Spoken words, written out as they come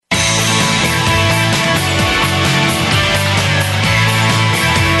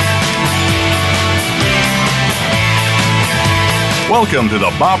Welcome to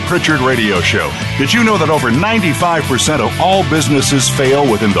the Bob Pritchard Radio Show. Did you know that over 95% of all businesses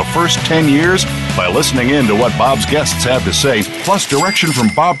fail within the first 10 years? By listening in to what Bob's guests have to say, plus direction from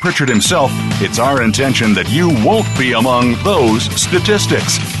Bob Pritchard himself, it's our intention that you won't be among those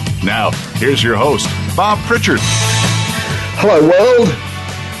statistics. Now, here's your host, Bob Pritchard. Hello, world.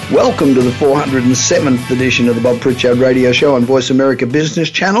 Welcome to the 407th edition of the Bob Pritchard Radio Show on Voice America Business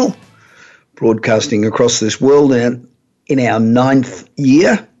Channel, broadcasting across this world in our 9th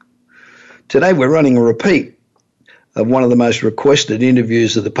year. Today we're running a repeat of one of the most requested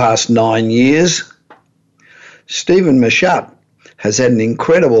interviews of the past 9 years. Stephen Pritchard has had an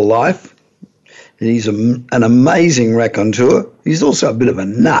incredible life. He's an amazing raconteur. He's also a bit of a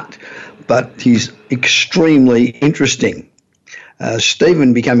nut, but he's extremely interesting.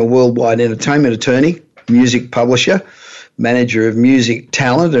 Stephen became a worldwide entertainment attorney, music publisher, manager of music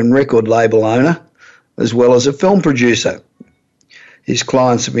talent and record label owner, as well as a film producer. His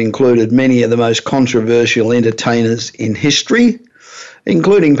clients have included many of the most controversial entertainers in history,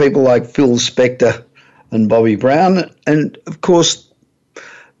 including people like Phil Spector and Bobby Brown. And, of course,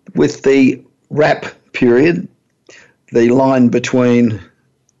 with the rap period, the line between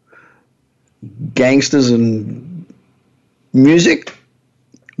gangsters and music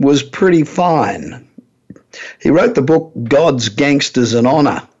was pretty fine. He wrote the book God's Gangsters and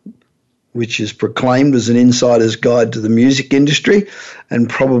Honor, which is proclaimed as an insider's guide to the music industry and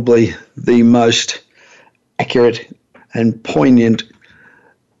probably the most accurate and poignant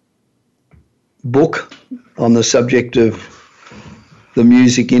book on the subject of the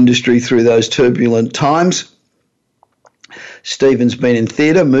music industry through those turbulent times. Stephen's been in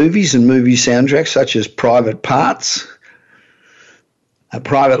theatre, movies and movie soundtracks such as Private Parts,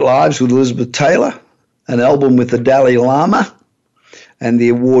 Private Lives with Elizabeth Taylor, an album with the Dalai Lama, and the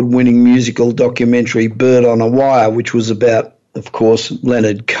award-winning musical documentary Bird on a Wire, which was about, of course,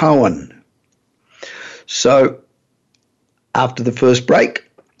 Leonard Cohen. So, after the first break,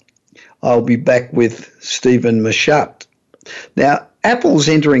 I'll be back with Stephen Pritchard. Now, Apple's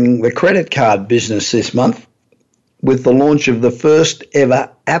entering the credit card business this month with the launch of the first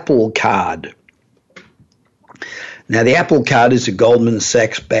ever Apple Card. Now, the Apple Card is a Goldman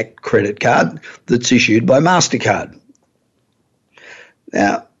Sachs-backed credit card that's issued by MasterCard.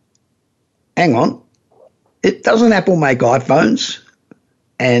 Now, hang on. Doesn't Apple make iPhones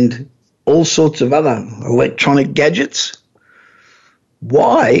and all sorts of other electronic gadgets?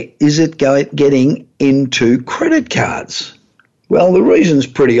 Why is it getting into credit cards? Well, the reason's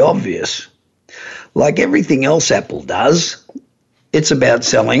pretty obvious. Like everything else Apple does, it's about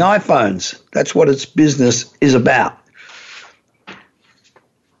selling iPhones. That's what its business is about.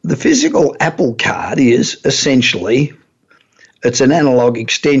 The physical Apple Card is essentially, it's an analog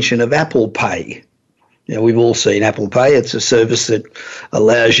extension of Apple Pay. You know, we've all seen Apple Pay. It's a service that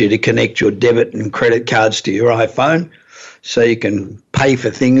allows you to connect your debit and credit cards to your iPhone so you can pay for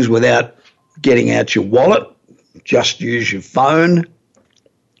things without getting out your wallet. Just use your phone.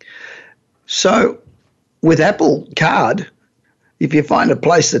 So with Apple Card, if you find a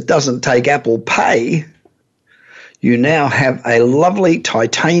place that doesn't take Apple Pay, you now have a lovely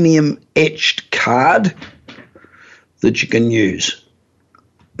titanium etched card that you can use.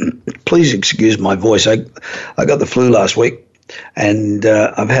 Please excuse my voice. I got the flu last week, and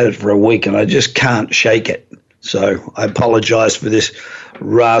I've had it for a week, and I just can't shake it. So I apologize for this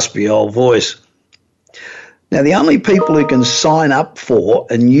raspy old voice. Now, the only people who can sign up for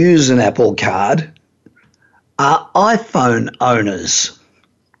and use an Apple Card are iPhone owners.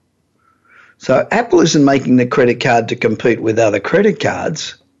 So Apple isn't making the credit card to compete with other credit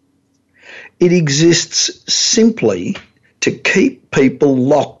cards. It exists simply to keep people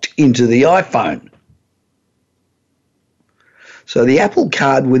locked into the iPhone. So the Apple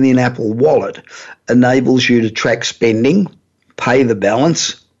Card within Apple Wallet enables you to track spending, pay the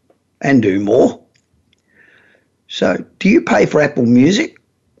balance, and do more. So do you pay for Apple Music?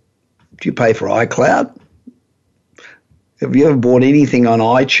 Do you pay for iCloud? Have you ever bought anything on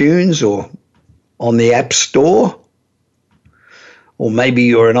iTunes or on the App Store? Or maybe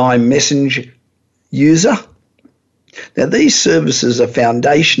you're an iMessage user. Now, these services are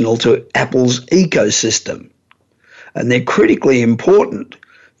foundational to Apple's ecosystem, and they're critically important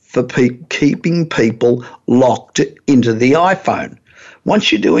for keeping people locked into the iPhone.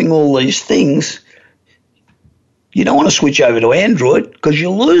 Once you're doing all these things, you don't want to switch over to Android because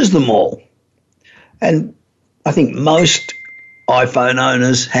you'll lose them all. And I think most iPhone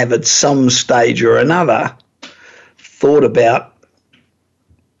owners have at some stage or another thought about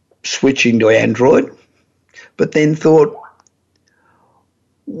switching to Android, but then thought,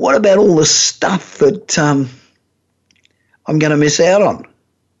 what about all the stuff that I'm going to miss out on.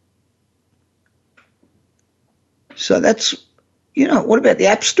 So that's, what about the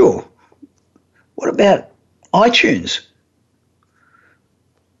App Store? What about iTunes?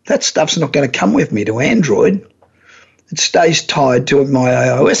 That stuff's not going to come with me to Android. It stays tied to my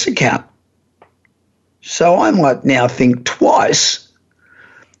iOS account. So I might now think twice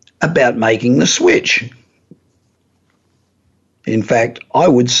about making the switch. In fact, I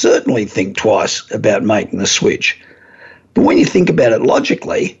would certainly think twice about making the switch. But when you think about it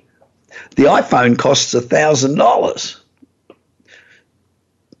logically, the iPhone costs $1,000.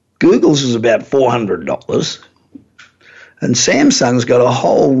 Google's is about $400. And Samsung's got a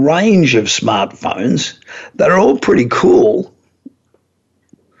whole range of smartphones that are all pretty cool.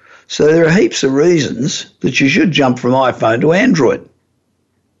 So there are heaps of reasons that you should jump from iPhone to Android.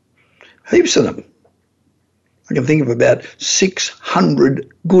 Heaps of them. I can think of about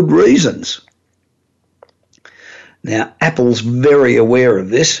 600 good reasons. Now, Apple's very aware of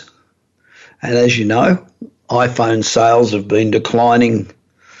this. And as you know, iPhone sales have been declining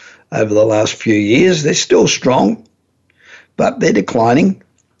over the last few years. They're still strong, but they're declining.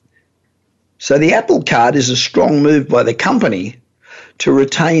 So the Apple Card is a strong move by the company to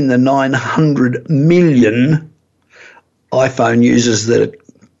retain the 900 million iPhone users that it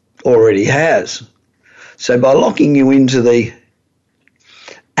already has. So by locking you into the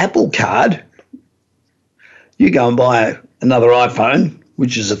Apple Card, you go and buy another iPhone,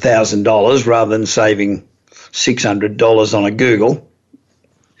 which is $1,000 rather than saving $600 on a Google,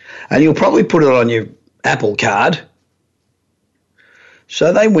 and you'll probably put it on your Apple Card.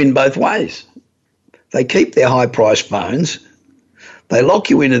 So they win both ways. They keep their high-priced phones, they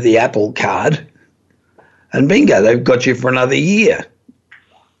lock you into the Apple Card, and bingo, they've got you for another year.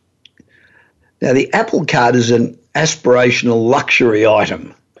 Now, the Apple Card is an aspirational luxury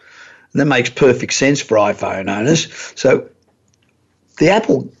item. And that makes perfect sense for iPhone owners. So the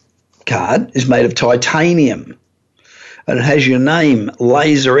Apple Card is made of titanium, and it has your name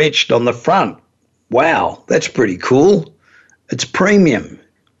laser etched on the front. Wow, that's pretty cool. It's premium,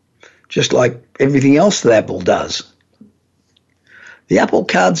 just like everything else that Apple does. The Apple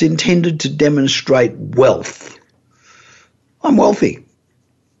Card's intended to demonstrate wealth. I'm wealthy.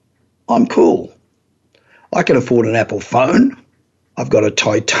 I'm cool. I can afford an Apple phone. I've got a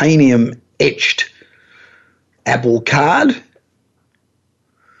titanium etched Apple Card.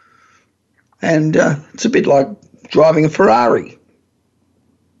 And it's a bit like driving a Ferrari.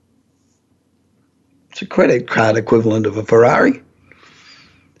 It's a credit card equivalent of a Ferrari.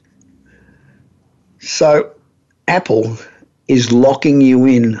 So Apple is locking you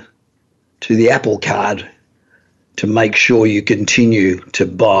in to the Apple Card to make sure you continue to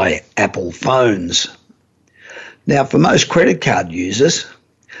buy Apple phones. Now, for most credit card users,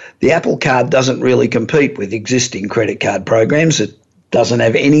 the Apple Card doesn't really compete with existing credit card programs. It doesn't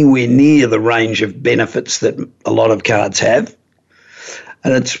have anywhere near the range of benefits that a lot of cards have,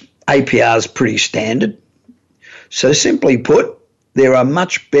 and its APR is pretty standard. So simply put, there are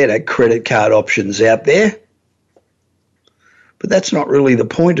much better credit card options out there, but that's not really the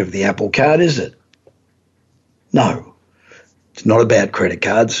point of the Apple Card, is it? No, it's not about credit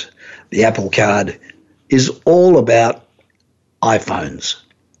cards. The Apple Card is all about iPhones.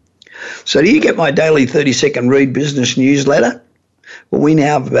 So do you get my daily 30-second read business newsletter? Well, we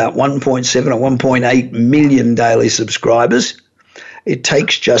now have about 1.7 or 1.8 million daily subscribers. It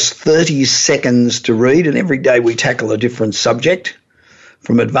takes just 30 seconds to read, and every day we tackle a different subject,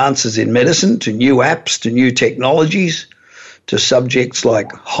 from advances in medicine to new apps to new technologies to subjects like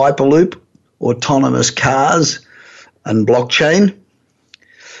Hyperloop, autonomous cars, and blockchain.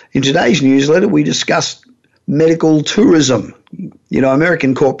 In today's newsletter, we discussed medical tourism. You know,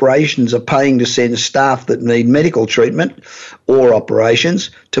 American corporations are paying to send staff that need medical treatment or operations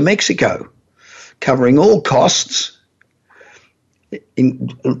to Mexico, covering all costs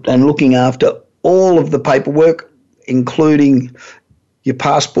and looking after all of the paperwork, including your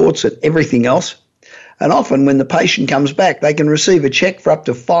passports and everything else. And often when the patient comes back, they can receive a check for up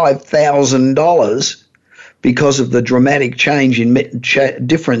to $5,000 because of the dramatic change in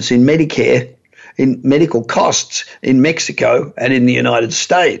difference in Medicare, in medical costs in Mexico and in the United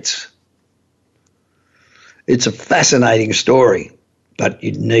States. It's a fascinating story, but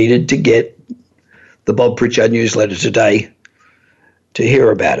you needed to get the Bob Pritchard newsletter today to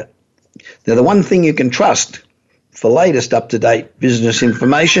hear about it. Now, the one thing you can trust for latest up-to-date business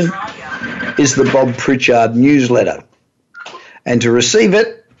information is the Bob Pritchard newsletter. And to receive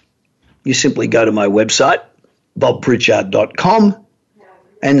it, you simply go to my website, bobpritchard.com,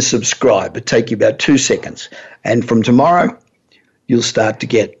 and subscribe. It takes you about 2 seconds. And from tomorrow, you'll start to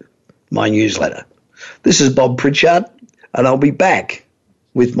get my newsletter. This is Bob Pritchard, And I'll be back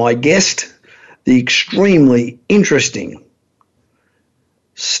with my guest, the extremely interesting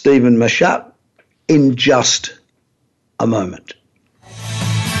Stephen Pritchard, in just a moment.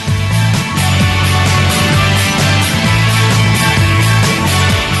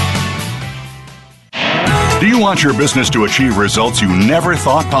 Do you want your business to achieve results you never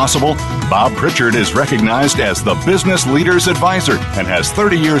thought possible? Bob Pritchard is recognized as the Business Leader's Advisor and has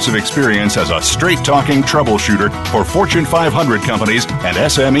 30 years of experience as a straight-talking troubleshooter for Fortune 500 companies and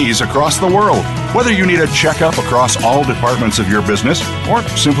SMEs across the world. Whether you need a checkup across all departments of your business or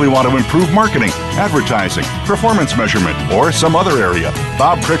simply want to improve marketing, advertising, performance measurement, or some other area,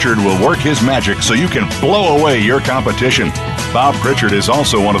 Bob Pritchard will work his magic so you can blow away your competition. Bob Pritchard is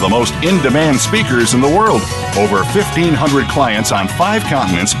also one of the most in-demand speakers in the world. Over 1,500 clients on 5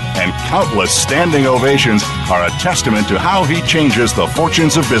 continents and countless standing ovations are a testament to how he changes the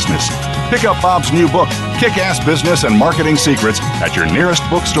fortunes of business. Pick up Bob's new book, Kick-Ass Business and Marketing Secrets, at your nearest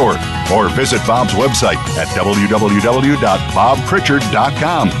bookstore or visit Bob's website at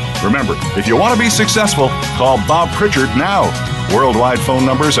www.bobpritchard.com. Remember, if you want to be successful, call Bob Pritchard now. Worldwide phone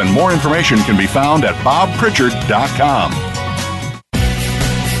numbers and more information can be found at bobpritchard.com.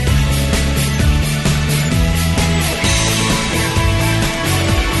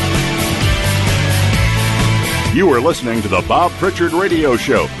 You are listening to the Bob Pritchard Radio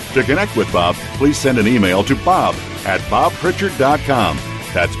Show. To connect with Bob, please send an email to bob@bobpritchard.com.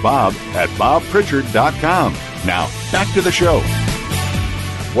 That's bob@bobpritchard.com. Now, back to the show.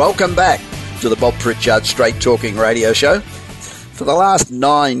 Welcome back to the Bob Pritchard Straight Talking Radio Show. For the last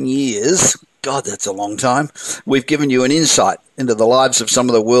 9 years, God, that's a long time, we've given you an insight into the lives of some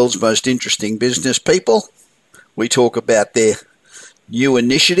of the world's most interesting business people. We talk about their new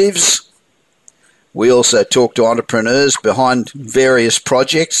initiatives. We also talk to entrepreneurs behind various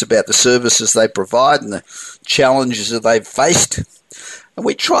projects about the services they provide and the challenges that they've faced. And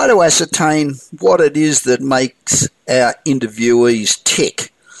we try to ascertain what it is that makes our interviewees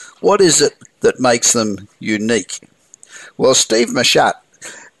tick. What is it that makes them unique? Well, Steve Pritchard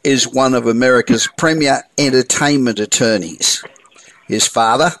is one of America's premier entertainment attorneys. His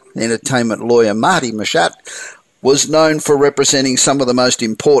father, entertainment lawyer Marty Pritchard, was known for representing some of the most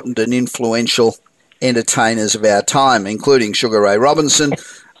important and influential entertainers of our time, including Sugar Ray Robinson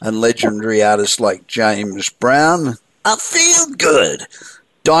and legendary artists like James Brown. I feel good.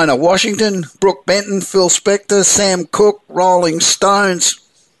 Dinah Washington, Brooke Benton, Phil Spector, Sam Cooke, Rolling Stones.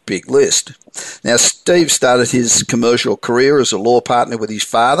 Big list. Now, Steve started his commercial career as a law partner with his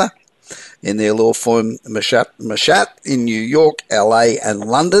father in their law firm Pritchard in New York, LA, and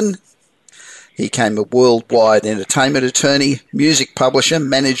London. He became a worldwide entertainment attorney, music publisher,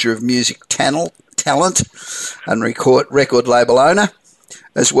 manager of music talent, and record label owner,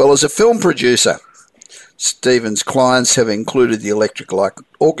 as well as a film producer. Stephen's clients have included the Electric Light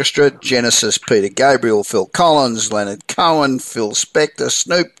Orchestra, Genesis, Peter Gabriel, Phil Collins, Leonard Cohen, Phil Spector,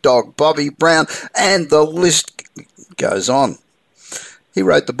 Snoop Dogg, Bobby Brown, and the list goes on. He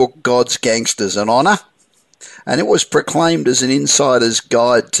wrote the book God's Gangsters and Honor, and it was proclaimed as an insider's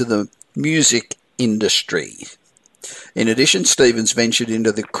guide to the music industry. In addition, Stephen's ventured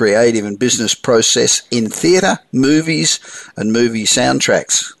into the creative and business process in theatre, movies, and movie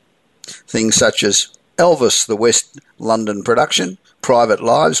soundtracks. Things such as Elvis, the West London production, Private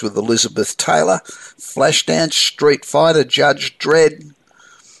Lives with Elizabeth Taylor, Flashdance, Street Fighter, Judge Dredd,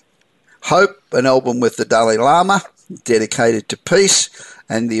 Hope, an album with the Dalai Lama, dedicated to peace,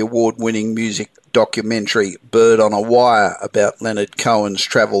 and the award-winning music documentary Bird on a Wire about Leonard Cohen's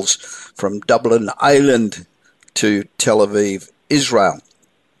travels from Dublin, Ireland to Tel Aviv, Israel.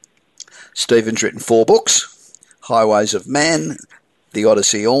 Stephen's written 4 books: Highways of Man, The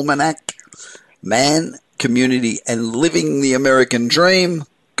Odyssey Almanac, Man, Community and Living the American Dream,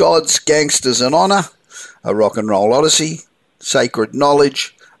 God's Gangsters and Honor, A Rock and Roll Odyssey, Sacred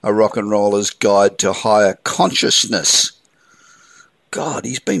Knowledge, A Rock and Roller's Guide to Higher Consciousness. God,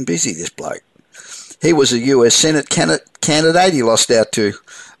 he's been busy, this bloke. He was a US Senate candidate. He lost out to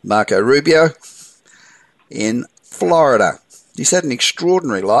Marco Rubio in Florida. He's had an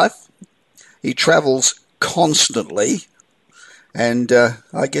extraordinary life. He travels constantly, and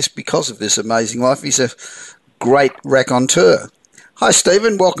I guess because of this amazing life, he's a great raconteur. Hi,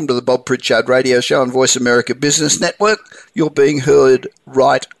 Stephen. Welcome to the Bob Pritchard Radio Show on Voice America Business Network. You're being heard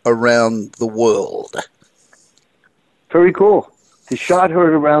right around the world. Very cool. The shot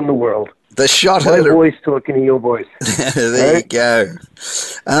heard around the world. The shot My heard. voice talking to your voice. There you go.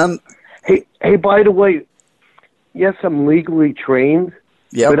 Hey, by the way, yes, I'm legally trained,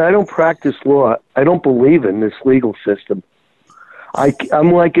 but I don't practice law. I don't believe in this legal system.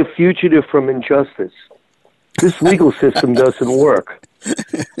 I'm like a fugitive from injustice. This legal system doesn't work.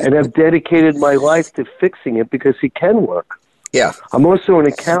 And I've dedicated my life to fixing it because it can work. Yeah. I'm also an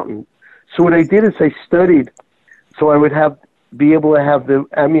accountant. So what I did is I studied so I would be able to have the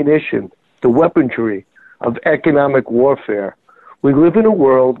ammunition, the weaponry of economic warfare. We live in a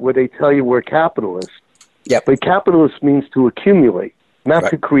world where they tell you we're capitalists. Yep. But capitalist means to accumulate, not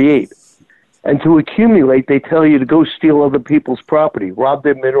to create. And to accumulate, they tell you to go steal other people's property, rob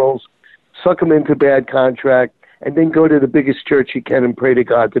their minerals, suck them into bad contract, and then go to the biggest church you can and pray to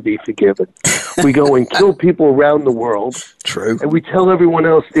God to be forgiven. We go and kill people around the world. True. And we tell everyone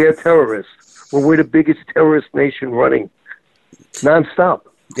else they're terrorists when we're the biggest terrorist nation running nonstop.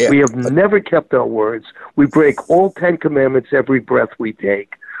 Yeah. We have never kept our words. We break all 10 commandments every breath we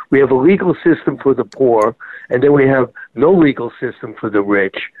take. We have a legal system for the poor, and then we have no legal system for the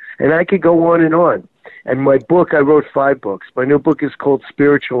rich. And I could go on. And my book, I wrote 5 books. My new book is called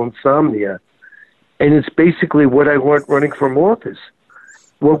Spiritual Insomnia. And it's basically what I learned running from office.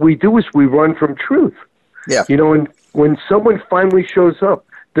 What we do is we run from truth. Yeah. You know, and when someone finally shows up,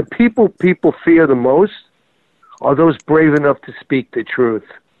 the people fear the most are those brave enough to speak the truth.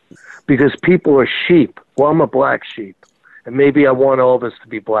 Because people are sheep. Well, I'm a black sheep. And maybe I want all of us to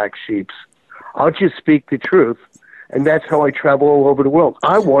be black sheeps. I'll just speak the truth. And that's how I travel all over the world.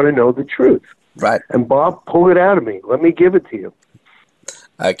 I want to know the truth. Right. And Bob, pull it out of me. Let me give it to you.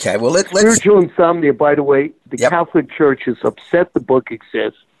 Okay, well, let's... Spiritual insomnia, by the way, the Catholic Church is upset the book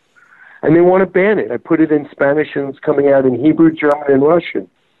exists, and they want to ban it. I put it in Spanish, and it's coming out in Hebrew, German, and Russian.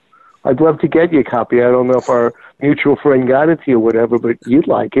 I'd love to get you a copy. I don't know if our mutual friend got it to you or whatever, but you'd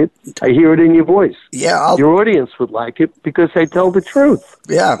like it. I hear it in your voice. Yeah, your audience would like it because I tell the truth.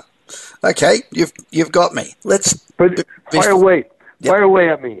 Yeah. Okay, you've got me. Fire away. Yep. Fire away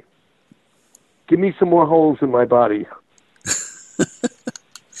at me. Give me some more holes in my body.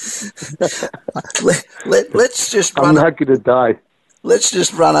 Let's just I'm not going to die. Let's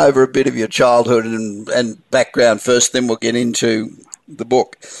just run over a bit of your childhood and background first, then we'll get into the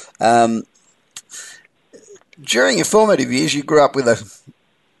book. During your formative years, you grew up with a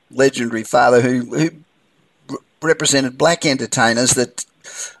legendary father who represented black entertainers that,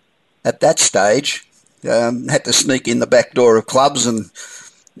 at that stage, had to sneak in the back door of clubs. And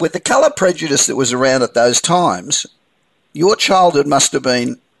with the colour prejudice that was around at those times, your childhood must have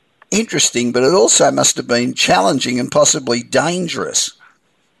been interesting, but it also must have been challenging and possibly dangerous.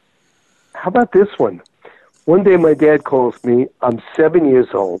 How about this one? One day my dad calls me. I'm 7 years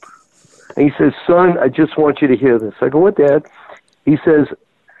old. And he says, son, I just want you to hear this. I go, what, Dad? He says,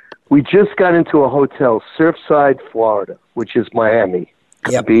 we just got into a hotel, Surfside, Florida, which is Miami.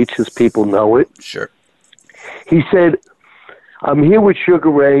 Yep. Beach, as people know it. Sure. He said, I'm here with Sugar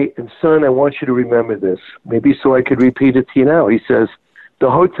Ray, and son, I want you to remember this. Maybe so I could repeat it to you now. He says, the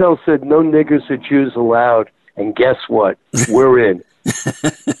hotel said no niggers or Jews allowed, and guess what? We're in.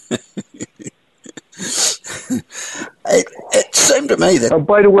 It seemed to me that...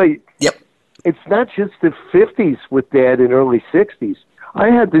 by the way, yep, it's not just the 50s with Dad and early 60s. I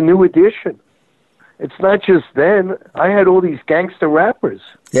had the new edition. It's not just then. I had all these gangster rappers.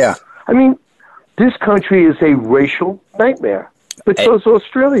 Yeah. I mean, this country is a racial nightmare, but so is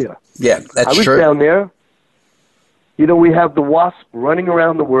Australia. Yeah, that's true. I was down there. You know, we have the WASP running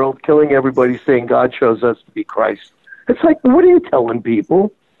around the world, killing everybody, saying God chose us to be Christ. It's like, what are you telling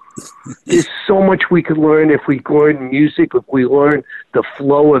people? There's so much we could learn if we learn music, if we learn the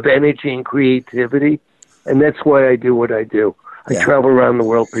flow of energy and creativity. And that's why I do what I do. I travel around the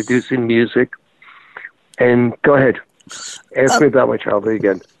world producing music. And go ahead. Ask me about my childhood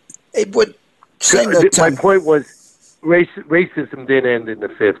again. It would seem that... My point was racism didn't end in the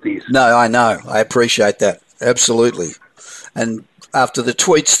 50s. No, I know. I appreciate that. Absolutely. And after the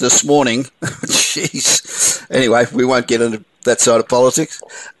tweets this morning, jeez. Anyway, we won't get into that side of politics.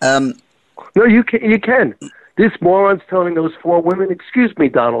 No, you can. This moron's telling those 4 women, excuse me,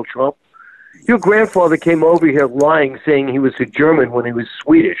 Donald Trump, your grandfather came over here lying, saying he was a German when he was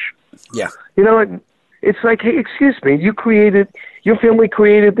Swedish. Yeah. You know, it's like, hey, excuse me, your family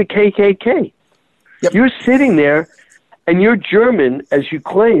created the KKK. Yep. You're sitting there, and you're German, as you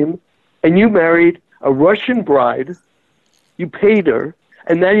claim, and you married a Russian bride, you paid her,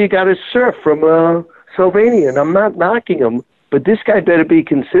 and now you got a serf from Slovenia. And I'm not knocking him, but this guy better be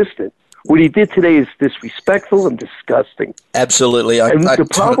consistent. What he did today is disrespectful and disgusting. Absolutely. I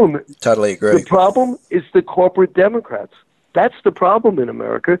totally agree. The problem is the corporate Democrats. That's the problem in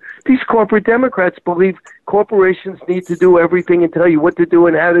America. These corporate Democrats believe corporations need to do everything and tell you what to do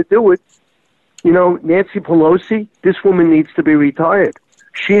and how to do it. You know, Nancy Pelosi, this woman needs to be retired.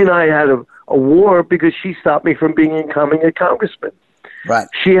 She and I had a war because she stopped me from becoming a congressman. Right.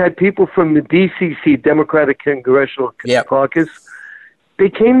 She had people from the DCC, Democratic Congressional Caucus. They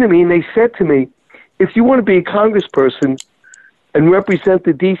came to me and they said to me, if you want to be a congressperson and represent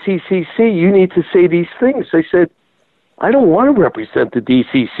the DCCC, you need to say these things. I said, I don't want to represent the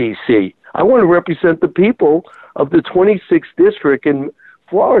DCCC. I want to represent the people of the 26th district in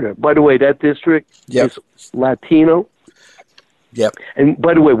Florida. By the way, that district is Latino. Yep. And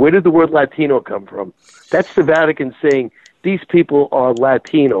by the way, where did the word Latino come from? That's the Vatican saying, these people are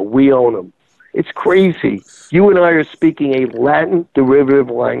Latino. We own them. It's crazy. You and I are speaking a Latin derivative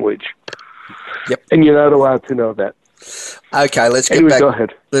language. Yep. And you're not allowed to know that. Okay, let's get anyway, back. Go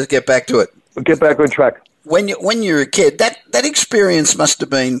ahead. Let's get back to it. We'll get back on track. When you're a kid, that experience must have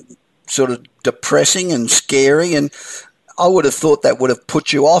been sort of depressing and scary, and I would have thought that would have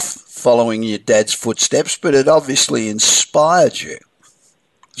put you off following your dad's footsteps, but it obviously inspired you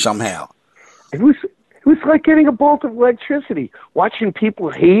somehow. It was like getting a bolt of electricity, watching people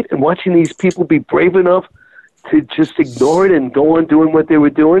hate and watching these people be brave enough to just ignore it and go on doing what they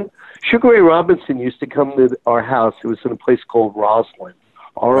were doing. Sugar Ray Robinson used to come to our house. It was in a place called Roslyn,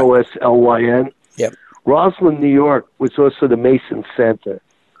 Roslyn. Yep. Roslyn, New York was also the Mason Center.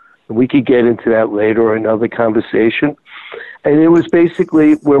 And we could get into that later or another conversation. And it was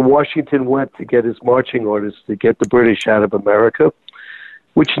basically where Washington went to get his marching orders to get the British out of America,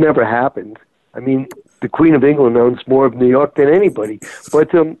 which never happened. I mean, the Queen of England owns more of New York than anybody.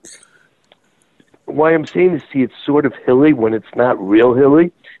 But why I'm saying this to you, it's sort of hilly when it's not real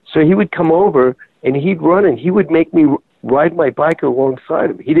hilly. So he would come over and he'd run and he would make me ride my bike alongside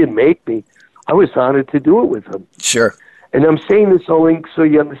him. He didn't make me. I was honored to do it with him. Sure. And I'm saying this only so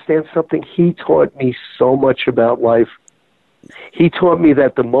you understand something. He taught me so much about life. He taught me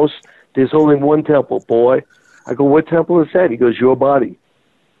that there's only one temple, boy. I go, what temple is that? He goes, your body.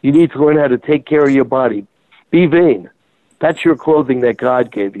 You need to learn how to take care of your body. Be vain. That's your clothing that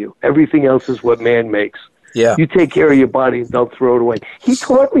God gave you. Everything else is what man makes. Yeah. You take care of your body and don't throw it away. He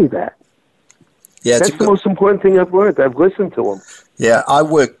taught me that. Yeah, that's the most important thing I've learned. I've listened to him. Yeah, I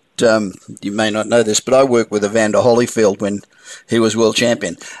worked, you may not know this, but I worked with Evander Holyfield when he was world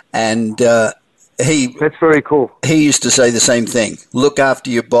champion. And that's very cool. He used to say the same thing. Look after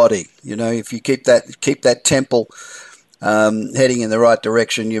your body. You know, if you keep that temple heading in the right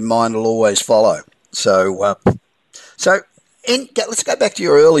direction, your mind will always follow. So let's go back to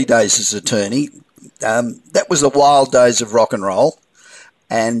your early days as attorney. That was the wild days of rock and roll,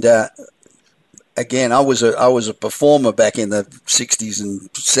 and again, I was a performer back in the 60s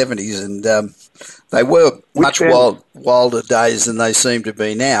and 70s, and they were much wilder days than they seem to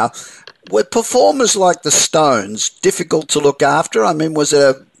be now. Were performers like the Stones difficult to look after? I mean, was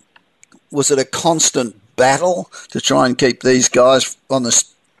it a constant battle to try and keep these guys on the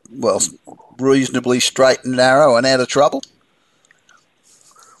reasonably straight and narrow and out of trouble?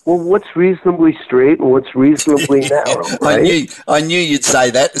 Well, what's reasonably straight and what's reasonably narrow, right? I knew you'd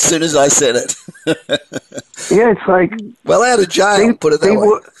say that as soon as I said it. Yeah, it's like... Well, out of jail, put it that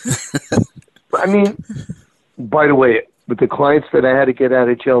way. I mean, by the way, with the clients that I had to get out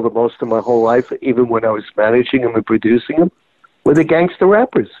of jail the most of my whole life, even when I was managing them and producing them, were the gangster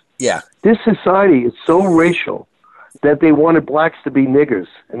rappers. Yeah. This society is so racial that they wanted blacks to be niggers,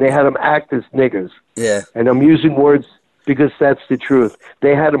 and they had them act as niggers. Yeah. And I'm using words because that's the truth.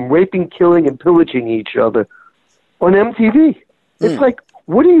 They had them raping, killing, and pillaging each other on MTV. It's like,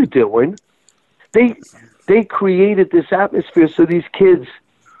 what are you doing? They created this atmosphere so these kids,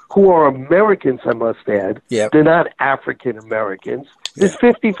 who are Americans, I must add, they're not African Americans. There's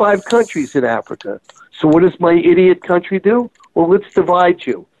 55 countries in Africa. So what does my idiot country do? Well, let's divide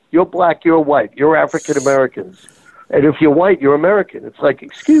you. You're black, you're white, you're African Americans. And if you're white, you're American. It's like,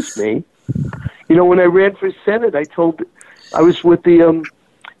 excuse me. You know, when I ran for Senate, I was with the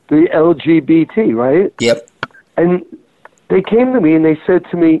LGBT, right? Yep. And they came to me and they said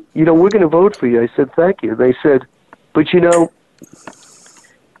to me, you know, we're going to vote for you. I said, thank you. They said, but you know,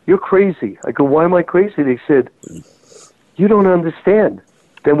 you're crazy. I go, why am I crazy? They said, you don't understand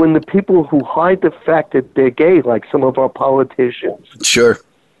that when the people who hide the fact that they're gay, like some of our politicians, sure,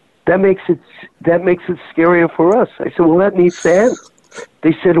 that makes it scarier for us. I said, well, that needs to end.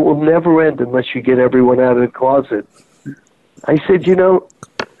 They said it will never end unless you get everyone out of the closet. I said, you know,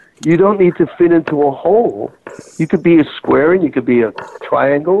 you don't need to fit into a hole. You could be a square and you could be a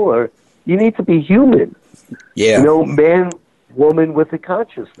triangle, or you need to be human. Yeah. You know, man, woman with a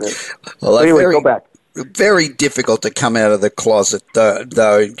consciousness. Well, anyway, go back. Very difficult to come out of the closet,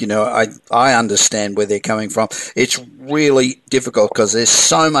 though. You know, I understand where they're coming from. It's really difficult because there's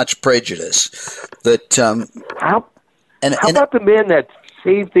so much prejudice that. How about the man that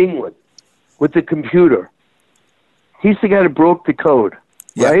saved England with the computer? He's the guy that broke the code,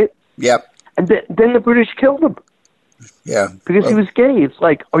 right? Yep. And then the British killed him. Yeah. Because he was gay. It's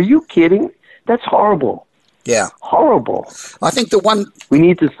like, are you kidding? That's horrible. Yeah. Horrible. We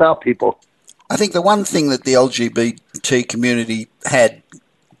need to stop people. I think the one thing that the LGBT community had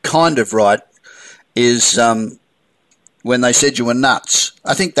kind of right is when they said you were nuts.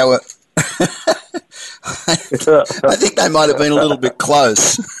 I think they were. I think they might have been a little bit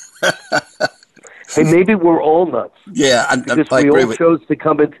close. Hey, maybe we're all nuts. Yeah, because we all chose to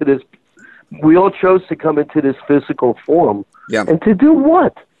come into this. We all chose to come into this physical form. Yeah. And to do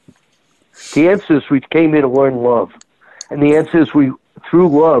what? The answer is we came here to learn love, and the answer is through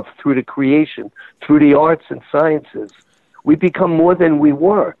love, through the creation, through the arts and sciences, we become more than we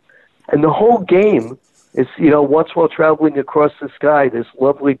were. And the whole game is, once while traveling across the sky, this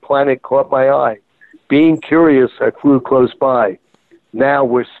lovely planet caught my eye. Being curious, I flew close by. Now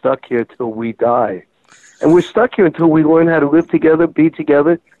we're stuck here till we die. And we're stuck here until we learn how to live together, be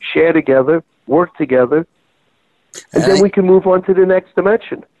together, share together, work together, and then we can move on to the next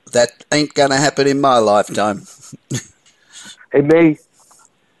dimension. That ain't going to happen in my lifetime. It may.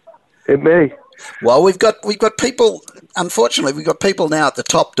 It may. Well, we've got people. Unfortunately, we've got people now at the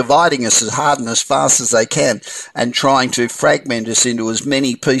top dividing us as hard and as fast as they can, and trying to fragment us into as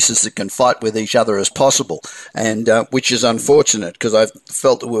many pieces that can fight with each other as possible. And which is unfortunate, because I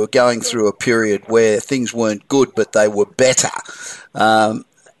felt that we were going through a period where things weren't good, but they were better. And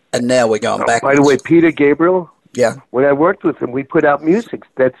now we're going backwards. By the way, Peter Gabriel. Yeah. When I worked with him, we put out music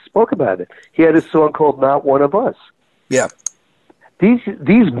that spoke about it. He had a song called "Not One of Us." Yeah.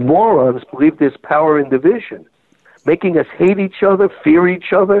 These morons believe there's power in division, making us hate each other, fear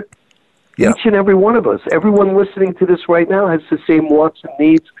each other. Yeah. Each and every one of us. Everyone listening to this right now has the same wants and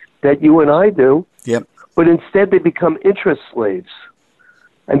needs that you and I do. Yep. But instead they become interest slaves.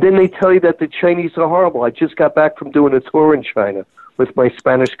 And then they tell you that the Chinese are horrible. I just got back from doing a tour in China with my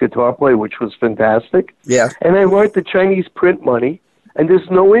Spanish guitar player, which was fantastic. Yeah. And I learned the Chinese print money, and there's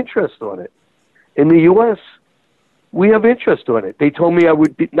no interest on it. In the U.S., we have interest on it. They told me I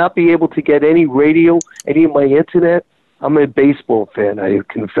would not be able to get any radio, any of my internet. I'm a baseball fan, I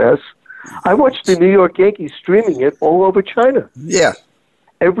confess. I watched the New York Yankees streaming it all over China. Yeah.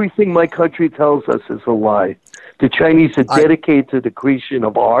 Everything my country tells us is a lie. The Chinese are dedicated to the creation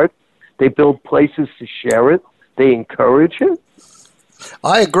of art. They build places to share it. They encourage it.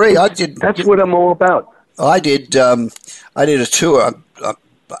 I agree. That's what I'm all about. I did a tour.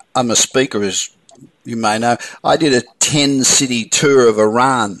 I'm a speaker, as you may know. I did a 10-city tour of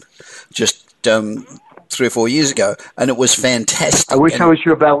Iran just 3 or 4 years ago, and it was fantastic. I wish I was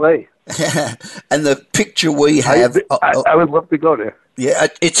your valet. And the picture we have... I would love to go there. Yeah,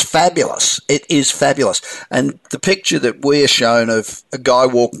 it's fabulous. It is fabulous. And the picture that we're shown of a guy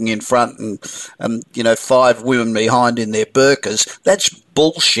walking in front and 5 women behind in their burqas, that's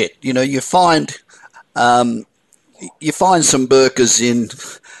bullshit. You find some burqas in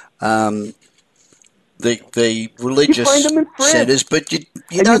the religious centres, but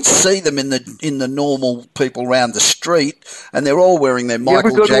you don't see them in the normal people around the street, and they're all wearing their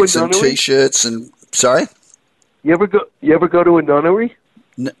Michael Jackson T-shirts and... Sorry? You ever go to a nunnery?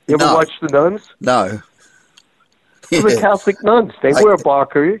 You ever watch the nuns? No. Well, the Catholic nuns, they wear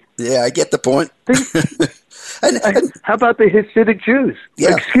barker. Yeah, I get the point. and how about the Hasidic Jews?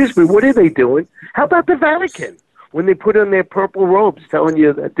 Yeah. Excuse me, what are they doing? How about the Vatican? When they put on their purple robes telling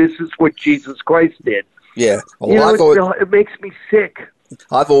you that this is what Jesus Christ did. Yeah. Well, it makes me sick.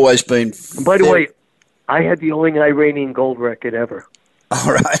 I've always been... By the way, I had the only Iranian gold record ever.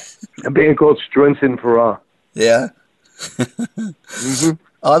 All right. A band called Strunzen Farah. Yeah. Mm-hmm.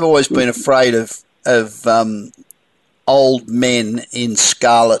 I've always been afraid of old men in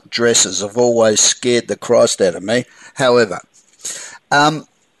scarlet dresses. Have always scared the Christ out of me. However, in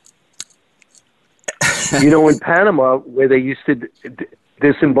Panama, where they used to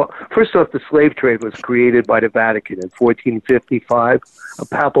disembark... First off, the slave trade was created by the Vatican in 1455, a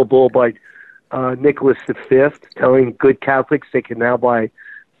papal bull by Nicholas V, telling good Catholics they can now buy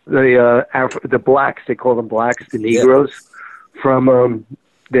the blacks, they call them blacks, the Negroes, from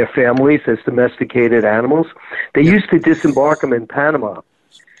their families as domesticated animals. They used to disembark them in Panama.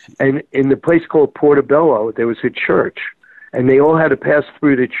 And in the place called Portobello, there was a church, and they all had to pass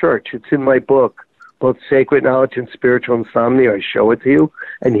through the church. It's in my book, both Sacred Knowledge and Spiritual Insomnia. I show it to you,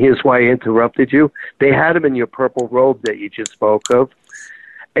 and here's why I interrupted you. They had him in your purple robe that you just spoke of,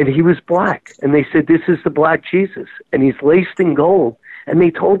 and he was black. And they said, this is the black Jesus, and he's laced in gold. And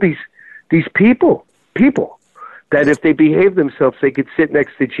they told these people that if they behaved themselves, they could sit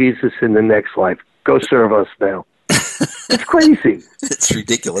next to Jesus in the next life. Go serve us now. It's crazy. It's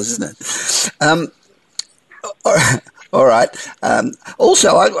ridiculous, isn't it? All right.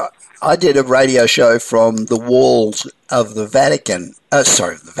 Also, I did a radio show from the walls of the Vatican. Of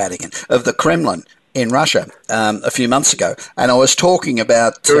the Kremlin in Russia a few months ago, and I was talking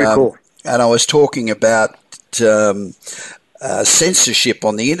about Very cool. And I was talking about censorship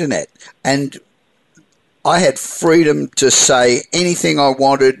on the internet, and I had freedom to say anything I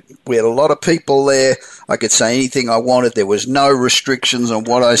wanted. We had a lot of people there. I could say anything I wanted. There was no restrictions on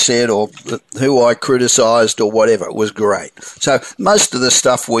what I said or who I criticised or whatever. It was great. So most of the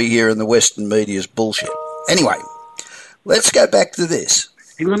stuff we hear in the Western media is bullshit. Anyway, let's go back to this.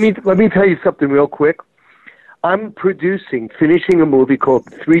 Hey, let me tell you something real quick. I'm finishing a movie called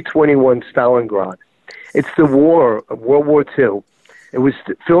 321 Stalingrad. It's the war of World War II. It was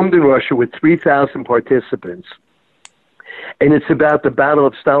filmed in Russia with 3,000 participants. And it's about the Battle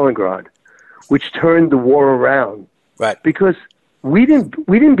of Stalingrad, which turned the war around. Right. Because we didn't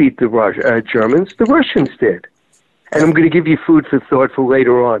beat the Germans, the Russians did. And I'm going to give you food for thought for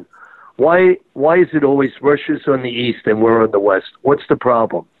later on. Why is it always Russia's on the east and we're on the west? What's the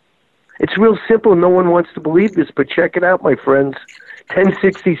problem? It's real simple. No one wants to believe this, but check it out, my friends.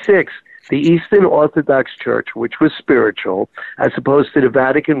 1066. The Eastern Orthodox Church, which was spiritual, as opposed to the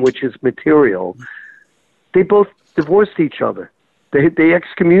Vatican, which is material, they both divorced each other. They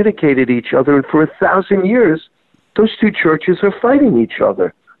excommunicated each other, and for 1,000 years, those two churches are fighting each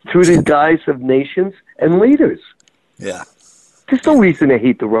other through the guise of nations and leaders. Yeah. There's no reason to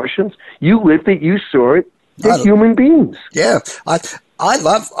hate the Russians. You lived it, you saw it. They're human beings. Yeah. I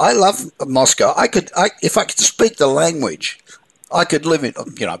love Moscow. If I could speak the language, I could live in,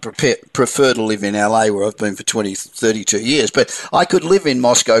 I prefer to live in LA where I've been for 32 years, but I could live in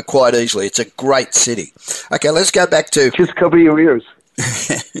Moscow quite easily. It's a great city. Okay, let's go back to... Just cover your ears.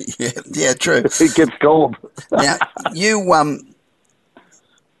 yeah, true. It gets cold. Now,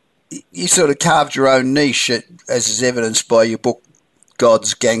 you sort of carved your own niche, as is evidenced by your book,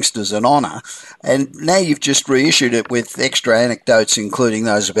 Gods, Gangsters and Honor, and now you've just reissued it with extra anecdotes, including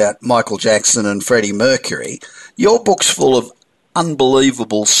those about Michael Jackson and Freddie Mercury. Your book's full of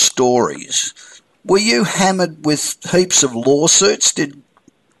unbelievable stories. Were you hammered with heaps of lawsuits? Did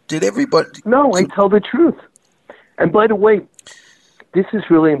everybody... No, I tell the truth. And by the way, this is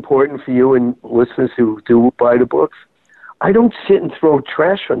really important for you and listeners who do buy the books. I don't sit and throw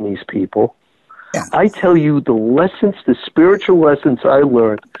trash on these people. Yeah. I tell you the lessons, the spiritual lessons I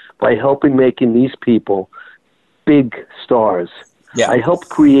learned by helping making these people big stars. Yeah. I helped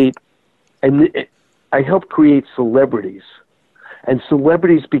create celebrities. And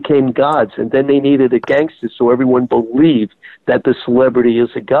celebrities became gods, and then they needed a gangster so everyone believed that the celebrity is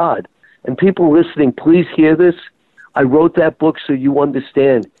a god. And people listening, please hear this. I wrote that book so you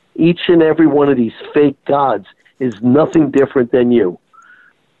understand. Each and every one of these fake gods is nothing different than you.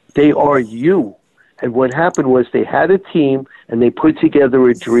 They are you. And what happened was they had a team, and they put together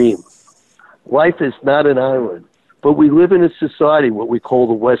a dream. Life is not an island, but we live in a society, what we call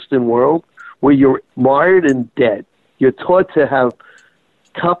the Western world, where you're mired in debt. You're taught to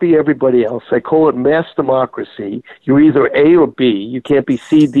copy everybody else. I call it mass democracy. You're either A or B. You can't be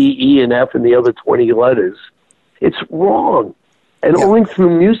C, D, E, and F and the other 20 letters. It's wrong. And only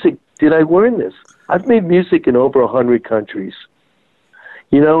through music did I learn this. I've made music in over 100 countries.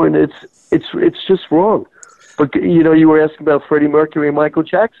 And it's just wrong. But, you were asking about Freddie Mercury and Michael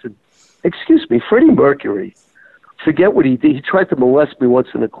Jackson. Excuse me, Freddie Mercury. Forget what he did. He tried to molest me once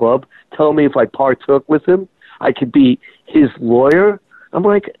in a club, telling me if I partook with him, I could be his lawyer. I'm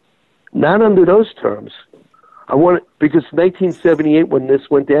like, not under those terms. Because 1978, when this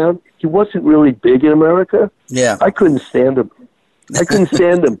went down, he wasn't really big in America. Yeah. I couldn't stand him.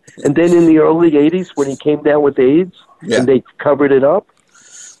 And then in the early 80s, when he came down with AIDS, and they covered it up,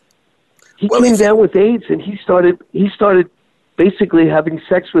 he came down with AIDS, and he started basically having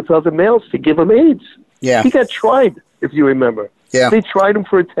sex with other males to give him AIDS. Yeah. He got tried, if you remember. Yeah. They tried him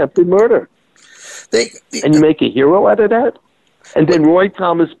for attempted murder. And you make a hero out of that? And then Roy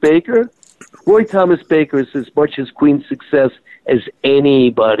Thomas Baker is as much as Queen's success as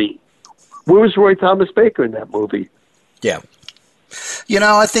anybody. Where was Roy Thomas Baker in that movie? Yeah.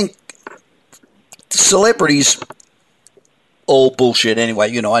 I think celebrities all bullshit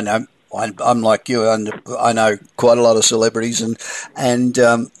anyway. I know I'm like you, and I know quite a lot of celebrities, and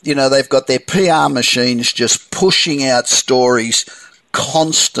they've got their PR machines just pushing out stories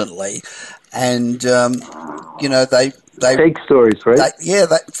constantly. And, they fake stories, right?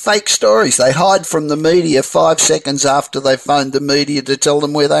 Fake stories. They hide from the media 5 seconds after they phoned the media to tell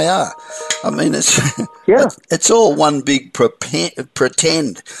them where they are. I mean, it's all one big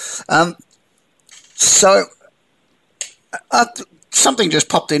pretend. So something just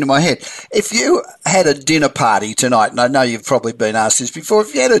popped into my head. If you had a dinner party tonight, and I know you've probably been asked this before,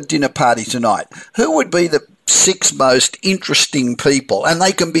 if you had a dinner party tonight, who would be the 6 most interesting people? And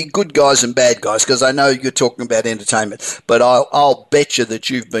they can be good guys and bad guys, because I know you're talking about entertainment, but I'll bet you that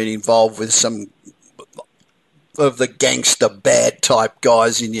you've been involved with some of the gangster bad type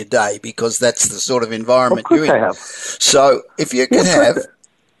guys in your day, because that's the sort of environment you're in. I have. So if you could have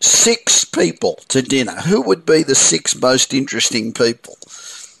 6 people to dinner, who would be the 6 most interesting people?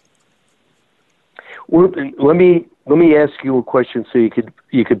 Well, let me ask you a question so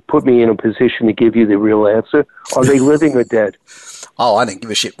you could put me in a position to give you the real answer. Are they living or dead? Oh, I don't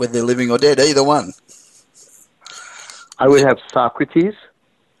give a shit whether they're living or dead, either one. I would have Socrates.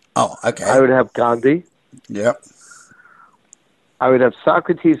 Oh, okay. I would have Gandhi. Yep. I would have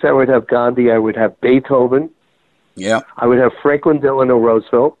Socrates. I would have Gandhi. I would have Beethoven. Yep. I would have Franklin Delano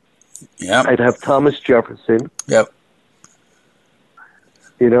Roosevelt. Yep. I'd have Thomas Jefferson. Yep.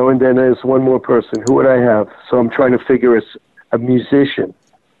 You know, and then there's one more person. Who would I have? So I'm trying to figure a musician.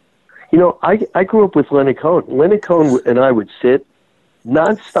 You know, I grew up with Leonard Cohen. Leonard Cohen and I would sit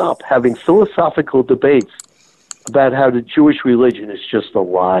nonstop having philosophical debates about how the Jewish religion is just a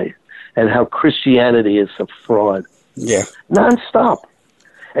lie and how Christianity is a fraud. Yeah. Nonstop.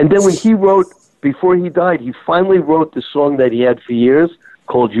 And then when he wrote, before he died, he finally wrote the song that he had for years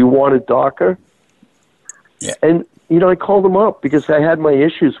called You Want It Darker. Yeah. And, you know, I called him up because I had my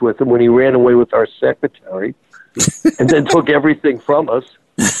issues with him when he ran away with our secretary and then took everything from us.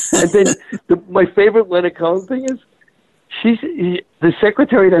 And then my favorite Leonard Cohen thing is the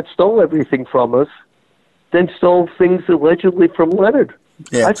secretary that stole everything from us then stole things allegedly from Leonard.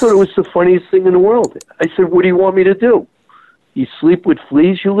 Yeah. I thought it was the funniest thing in the world. I said, what do you want me to do? You sleep with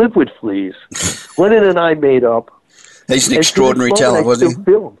fleas, you live with fleas. Leonard and I made up. He's an extraordinary talent, wasn't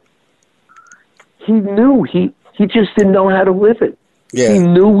he? He knew. He just didn't know how to live it. Yeah. He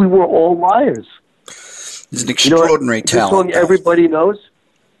knew we were all liars. He's an extraordinary talent. The song Everybody Knows.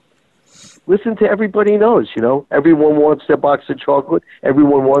 Listen to Everybody Knows, you know. Everyone wants their box of chocolate.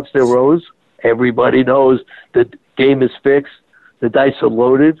 Everyone wants their rose. Everybody knows the game is fixed. The dice are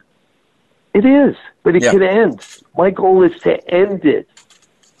loaded. It is, but it can end. My goal is to end it.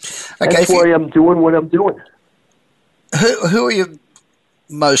 Okay, that's why I'm doing what I'm doing. Who are your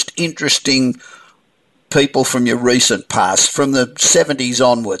most interesting people from your recent past, from the 70s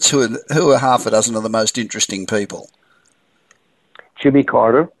onwards? Who are half a dozen of the most interesting people? Jimmy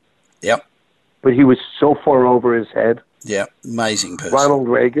Carter. Yep. But he was so far over his head. Yeah, amazing person. Ronald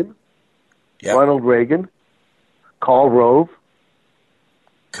Reagan. Yep. Ronald Reagan. Karl Rove.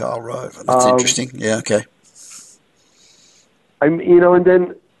 Karl Rove. That's interesting. Yeah, okay. And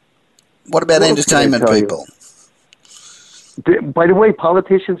then... What about entertainment people? By the way,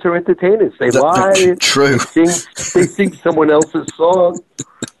 politicians are entertainers. They lie. True. They sing someone else's song.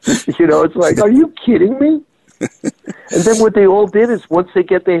 You know, it's like, are you kidding me? And then what they all did is once they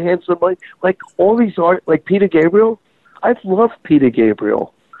get their hands on money, like all these art, like Peter Gabriel, I've loved Peter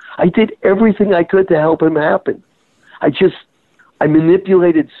Gabriel. I did everything I could to help him happen. I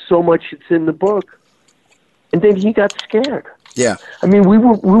manipulated so much it's in the book. And then he got scared. Yeah. I mean, we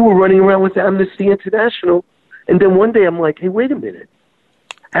were running around with Amnesty International, and then one day I'm like, hey, wait a minute.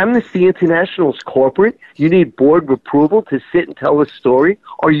 Amnesty International is corporate. You need board approval to sit and tell a story.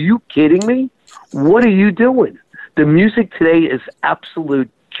 Are you kidding me? What are you doing? The music today is absolute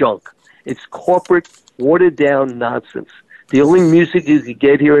junk. It's corporate, watered-down nonsense. The only music you can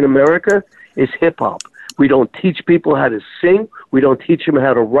get here in America is hip-hop. We don't teach people how to sing. We don't teach them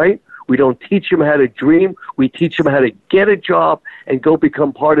how to write. We don't teach them how to dream. We teach them how to get a job and go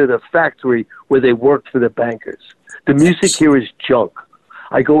become part of the factory where they work for the bankers. The music here is junk.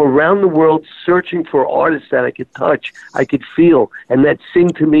 I go around the world searching for artists that I could touch, I could feel, and that sing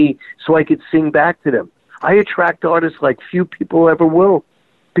to me so I could sing back to them. I attract artists like few people ever will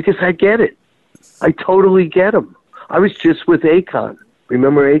because I get it. I totally get them. I was just with Akon.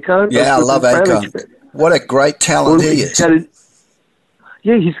 Remember Akon? Yeah, I love Akon. What a great talent he is.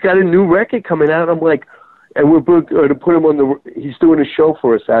 He's got a new record coming out. I'm like, and we're to put him on he's doing a show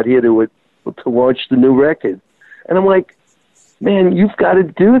for us out here to launch the new record. And I'm like, man, you've got to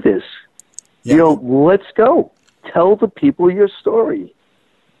do this. Yeah. You know, let's go. Tell the people your story.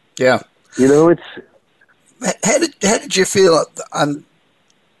 Yeah. You know, it's... How did you feel on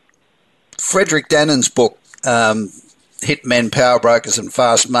Frederick Dannon's book, Hitmen, Power Brokers and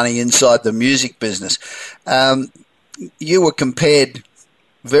Fast Money Inside the Music Business? You were compared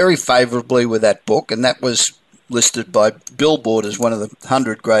very favourably with that book, and that was listed by Billboard as one of the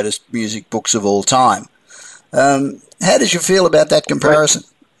 100 greatest music books of all time. How did you feel about that comparison?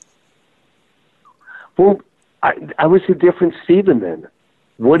 Well, I was a different Stephen then.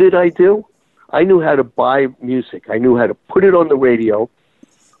 What did I do? I knew how to buy music. I knew how to put it on the radio.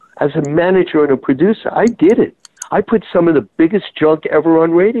 As a manager and a producer, I did it. I put some of the biggest junk ever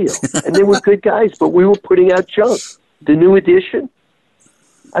on radio. And they were good guys, but we were putting out junk. The New Edition.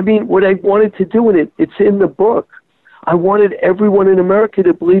 I mean, what I wanted to do in it, it's in the book. I wanted everyone in America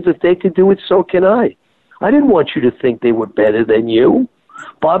to believe if they could do it, so can I. I didn't want you to think they were better than you.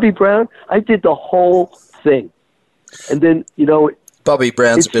 Bobby Brown, I did the whole thing. And then, Bobby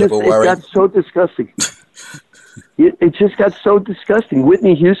Brown's a bit of a worry. It got so disgusting. It just got so disgusting.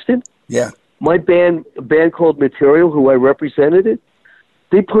 Whitney Houston, yeah, my band, a band called Material, who I represented,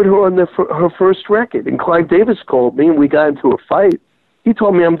 they put her on her first record. And Clive Davis called me, and we got into a fight. He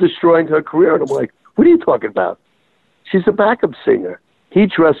told me I'm destroying her career. And I'm like, what are you talking about? She's a backup singer. He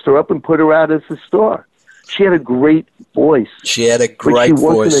dressed her up and put her out as a star. She had a great voice. She had a great voice. But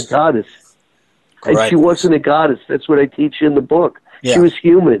she wasn't a goddess. And she wasn't a goddess. That's what I teach in the book. Yeah. She was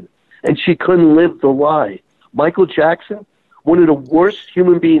human, and she couldn't live the lie. Michael Jackson, one of the worst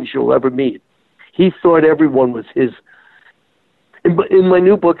human beings you'll ever meet. He thought everyone was his. In my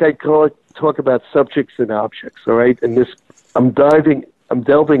new book, I talk about subjects and objects, all right? And this, I'm delving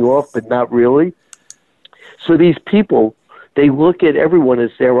off, but not really. So these people, they look at everyone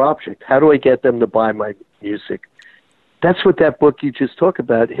as their object. How do I get them to buy my music? That's what that book you just talked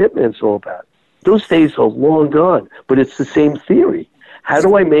about, Hitman's all about. Those days are long gone, but it's the same theory. How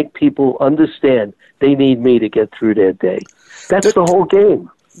do I make people understand they need me to get through their day? That's the whole game.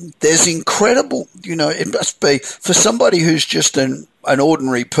 There's incredible, it must be, for somebody who's just an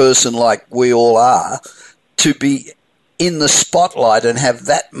ordinary person like we all are, to be in the spotlight and have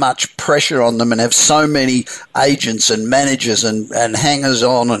that much pressure on them and have so many agents and managers and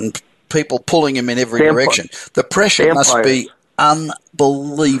hangers-on and people pulling them in every direction. The pressure must be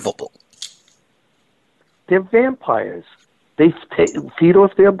unbelievable. They're vampires. They feed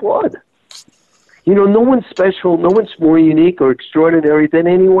off their blood. No one's special, no one's more unique or extraordinary than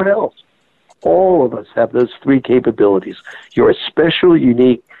anyone else. All of us have those three capabilities. You're a special,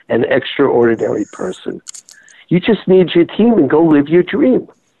 unique, and extraordinary person. You just need your team and go live your dream.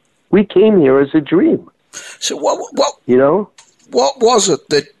 We came here as a dream. So what was it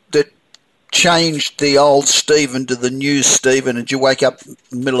that changed the old Stephen to the new Stephen? Did you wake up in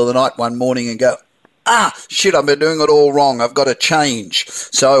the middle of the night one morning and go, shit, I've been doing it all wrong. I've got to change.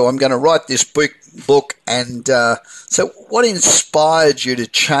 So I'm going to write this book. And so what inspired you to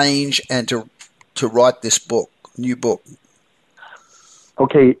change and to write this new book?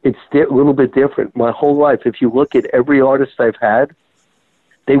 Okay, it's a little bit different. My whole life, if you look at every artist I've had,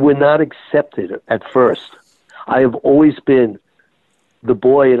 they were not accepted at first. I have always been the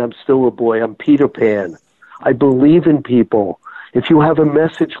boy, and I'm still a boy. I'm Peter Pan. I believe in people. If you have a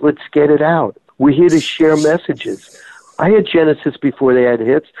message, let's get it out. We're here to share messages. I had Genesis before they had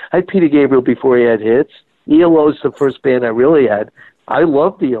hits. I had Peter Gabriel before he had hits. ELO's the first band I really had. I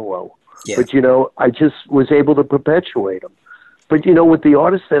loved ELO. Yeah. But, I just was able to perpetuate them. But, with the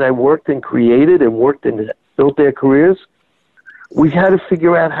artists that I worked and created and worked and built their careers, we had to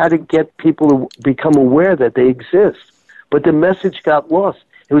figure out how to get people to become aware that they exist. But the message got lost.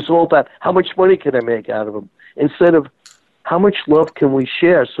 It was all about how much money can I make out of them instead of how much love can we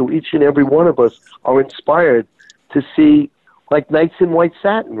share so each and every one of us are inspired to see, like Knights in White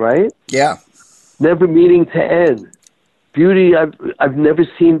Satin, right? Yeah. Never meaning to end. Beauty I've never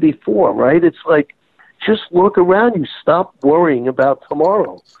seen before, right? It's like, just look around you. Stop worrying about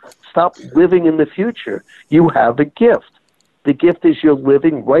tomorrow. Stop living in the future. You have a gift. The gift is you're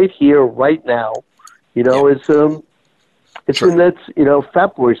living right here, right now. It's in that,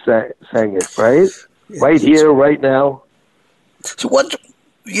 Fat Boy sang it, right? Yeah. Right here, right now. So what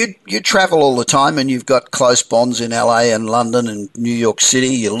you travel all the time, and you've got close bonds in LA and London and New York City.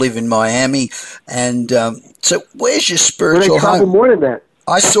 You live in Miami, and so where's your spiritual home? I travel more than that.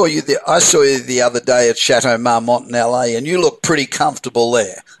 I saw you the other day at Chateau Marmont in LA, and you look pretty comfortable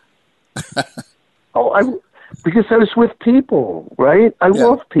there. Because I was with people, right? I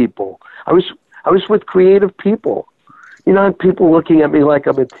love people. I was with creative people. People looking at me like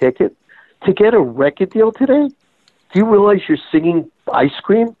I'm a ticket. To get a record deal today, do you realize you're singing Ice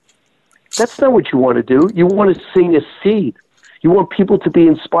Cream? That's not what you want to do. You want to sing a seed. You want people to be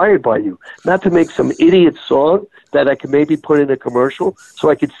inspired by you, not to make some idiot song that I can maybe put in a commercial so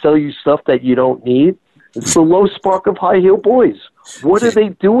I could sell you stuff that you don't need. It's the low spark of High Heel Boys. What are they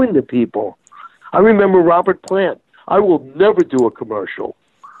doing to people? I remember Robert Plant. I will never do a commercial.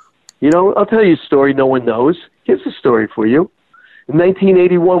 I'll tell you a story no one knows. Here's a story for you. In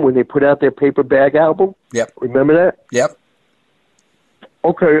 1981, when they put out their Paper Bag album, yep. Remember that? Yep.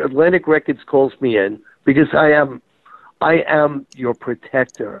 Okay, Atlantic Records calls me in. because I am your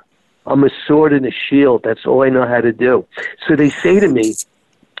protector. I'm a sword and a shield. That's all I know how to do. So they say to me,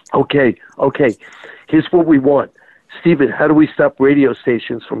 okay, here's what we want. Stephen, how do we stop radio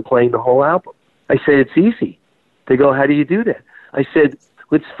stations from playing the whole album? I said, it's easy. They go, how do you do that? I said,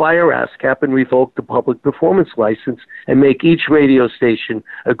 let's fire ASCAP and revoke the public performance license and make each radio station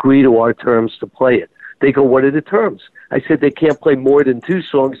agree to our terms to play it. They go, what are the terms? I said, they can't play more than 2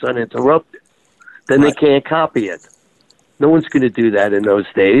 songs uninterrupted. Then they can't copy it. No one's going to do that in those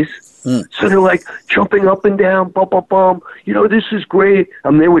days. So they're like jumping up and down, bum, bum, bum. This is great.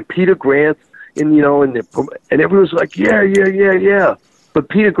 I'm there with Peter Grant, and everyone's like, yeah. But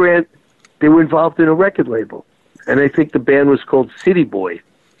Peter Grant, they were involved in a record label, and I think the band was called City Boy.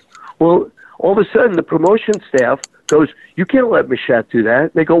 Well, all of a sudden, the promotion staff goes, you can't let Mashat do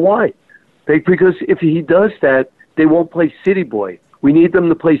that. They go, why? Because if he does that, they won't play City Boy. We need them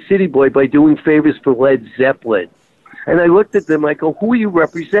to play City Boy by doing favors for Led Zeppelin. And I looked at them, I go, who are you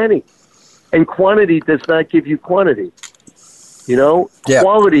representing? And quantity does not give you quantity.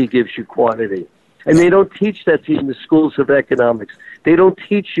 Quality gives you quantity. And they don't teach that to you in the schools of economics. They don't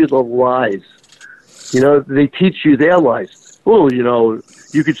teach you the lies. They teach you their lies. Oh,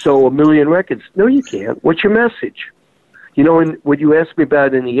 you could sell 1 million records. No, you can't. What's your message? And what you asked me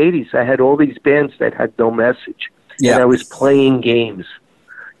about in the 80s, I had all these bands that had no message. Yeah. And I was playing games.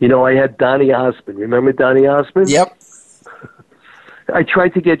 I had Donny Osmond. Remember Donny Osmond? Yep. I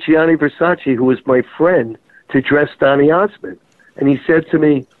tried to get Gianni Versace, who was my friend, to dress Donny Osmond. And he said to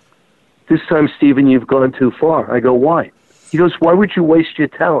me, this time, Stephen, you've gone too far. I go, why? He goes, why would you waste your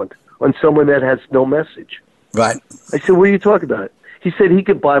talent on someone that has no message? Right. I said, what are you talking about? He said, he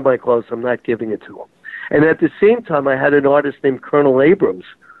could buy my clothes. I'm not giving it to him. And at the same time, I had an artist named Colonel Abrams,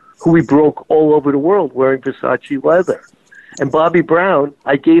 who we broke all over the world wearing Versace leather. And Bobby Brown,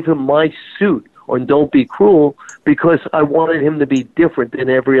 I gave him my suit on Don't Be Cruel because I wanted him to be different than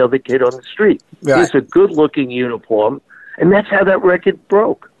every other kid on the street. Right. He has a good-looking uniform, and that's how that record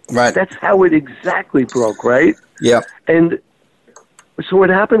broke. Right. That's how it exactly broke, right? Yeah. And so what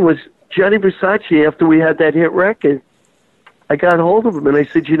happened was Gianni Versace, after we had that hit record, I got hold of him, and I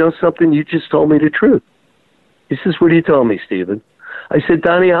said, you know something? You just told me the truth. He says, what are you telling me, Stephen? I said,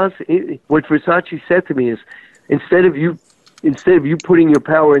 what Versace said to me is, instead of you putting your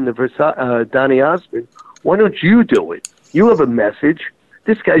power in the Donny Osmond, why don't you do it? You have a message.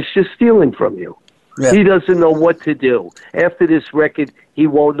 This guy's just stealing from you. Yeah. He doesn't know what to do. After this record, he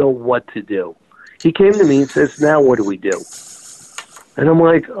won't know what to do. He came to me and says, now what do we do? And I'm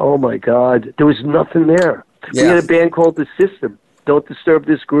like, oh, my God. There was nothing there. Yeah. We had a band called The System. Don't Disturb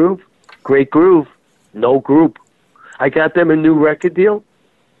This Groove. Great groove. No group. I got them a new record deal.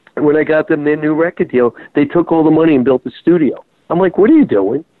 And when I got them their new record deal, they took all the money and built a studio. I'm like, what are you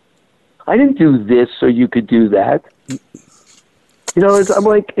doing? I didn't do this so you could do that. I'm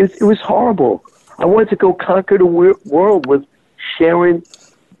like, it was horrible. I wanted to go conquer the world with sharing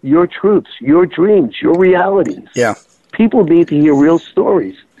your truths, your dreams, your realities. Yeah. People need to hear real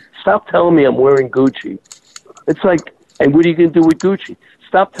stories. Stop telling me I'm wearing Gucci. It's like, and what are you going to do with Gucci?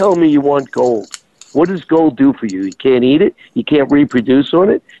 Stop telling me you want gold. What does gold do for you? You can't eat it. You can't reproduce on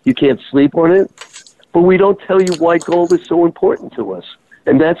it. You can't sleep on it. But we don't tell you why gold is so important to us.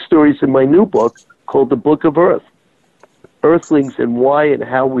 And that story's in my new book called The Book of Earth. Earthlings and why and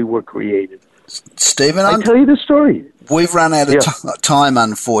how we were created. Stephen, I'll tell you the story. We've run out of time,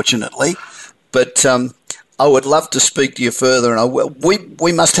 unfortunately. But I would love to speak to you further. And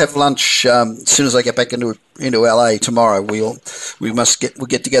we must have lunch as soon as I get back into LA tomorrow. We'll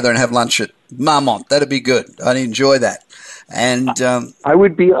get together and have lunch at Marmont. That'd be good. I'd enjoy that. And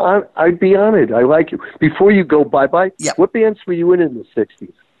I'd be honored. I like you. Before you go bye. Yeah. What bands were you in the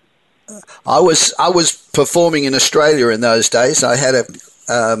 60s? I was performing in Australia in those days. I had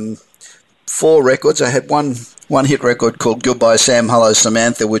 4 records. I had one hit record called Goodbye Sam, Hello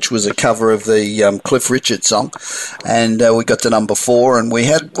Samantha, which was a cover of the Cliff Richard song, and we got to number 4. And we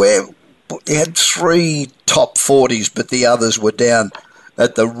had 3 top 40s, but the others were down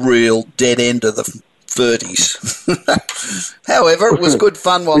at the real dead end of the 30s. However, it was good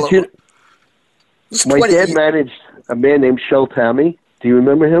fun while it was 20 My dad managed a man named Shel Tammy. Do you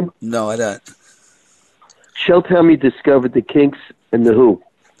remember him? No, I don't. Shel Tammy discovered the Kinks and the Who.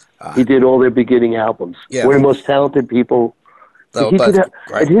 He did all their beginning albums. Yeah. One of the most talented people. They were both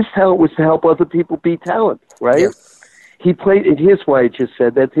great. And his talent was to help other people be talent, right? Yeah. He played, and here's why I just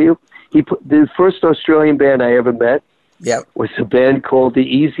said that to you. The first Australian band I ever met was a band called the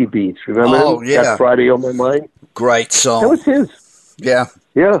Easy Beats. Remember them? Oh, yeah. Got Friday on My Mind. Great song. That was his. Yeah.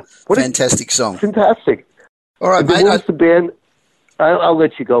 Yeah. Fantastic song. Fantastic. All right, mate. What was the band? I'll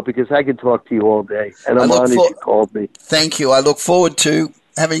let you go because I can talk to you all day, and I'm honored you called me. Thank you. I look forward to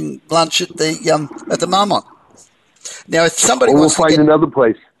having lunch at the Marmont. Now, if somebody wants to find another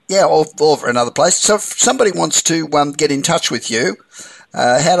place. Yeah, or another place. So if somebody wants to get in touch with you,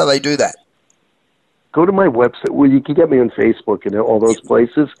 how do they do that? Go to my website. Well, you can get me on Facebook and all those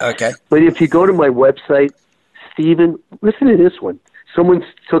places. Okay. But if you go to my website, Stephen, listen to this one. Someone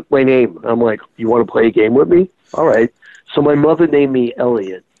took my name. I'm like, you want to play a game with me? All right. So my mother named me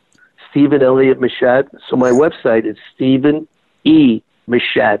Elliot, Stephen Elliott Machat. So my website is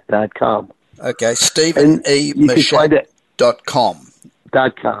StephenEMachat.com. Okay, StephenEMachat.com.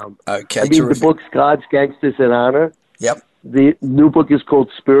 .com. Okay, I mean, terrific. The book's Gods, Gangsters, and Honor. Yep. The new book is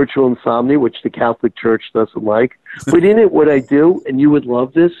called Spiritual Insomnia, which the Catholic Church doesn't like. But in it, what I do, and you would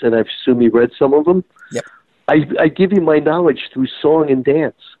love this, and I assume you read some of them, yep. I give you my knowledge through song and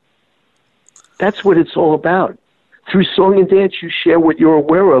dance. That's what it's all about. Through song and dance, you share what you're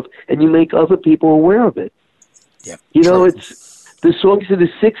aware of, and you make other people aware of it. Yep. You know, it's the songs of the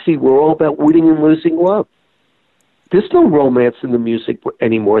 60s were all about winning and losing love. There's no romance in the music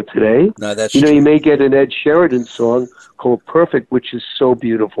anymore today. No, that's true. true. You may get an Ed Sheridan song called Perfect, which is so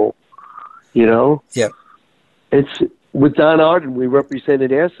beautiful. You know? Yeah. It's with Don Arden, we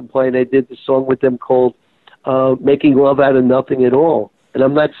represented Air Supply, and I did the song with them called Making Love Out of Nothing at All. And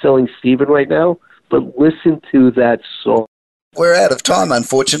I'm not selling Steven right now, but listen to that song. We're out of time,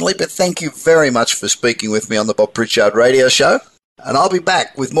 unfortunately, but thank you very much for speaking with me on the Bob Pritchard Radio Show. And I'll be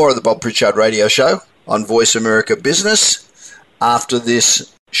back with more of the Bob Pritchard Radio Show on Voice America Business after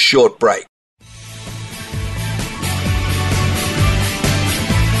this short break.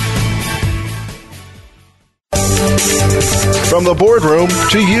 From the boardroom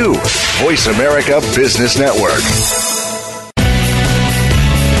to you, Voice America Business Network.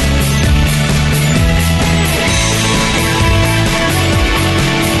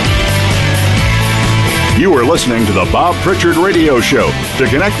 You are listening to the Bob Pritchard Radio Show. To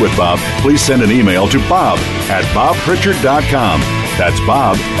connect with Bob, please send an email to bob@bobpritchard.com. That's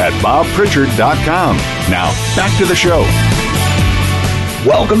bob@bobpritchard.com. Now, back to the show.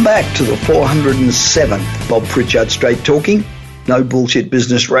 Welcome back to the 407th Bob Pritchard Straight Talking, no bullshit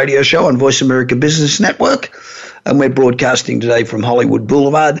business radio show on Voice America Business Network. And we're broadcasting today from Hollywood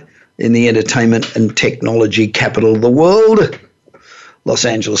Boulevard in the entertainment and technology capital of the world, Los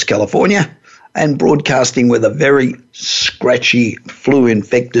Angeles, California. And broadcasting with a very scratchy,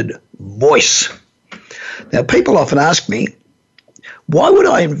 flu-infected voice. Now, people often ask me, why would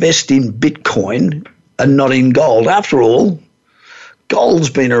I invest in Bitcoin and not in gold? After all, gold's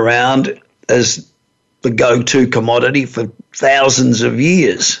been around as the go-to commodity for thousands of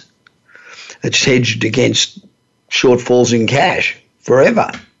years. It's hedged against shortfalls in cash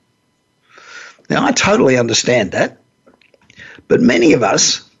forever. Now, I totally understand that, but many of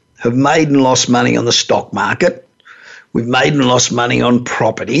us have made and lost money on the stock market. We've made and lost money on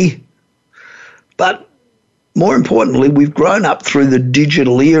property. But more importantly, we've grown up through the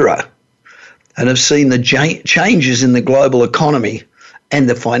digital era and have seen the changes in the global economy and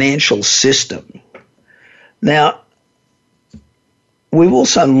the financial system. Now, we've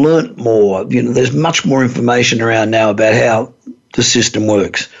also learnt more. You know, there's much more information around now about how the system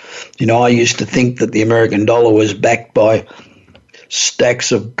works. You know, I used to think that the American dollar was backed by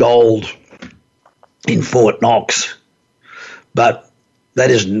stacks of gold in Fort Knox, but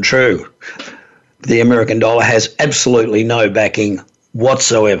that isn't true. The American dollar has absolutely no backing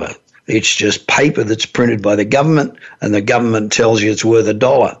whatsoever. It's just paper that's printed by the government, and the government tells you it's worth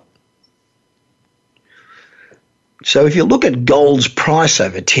 $1. So if you look at gold's price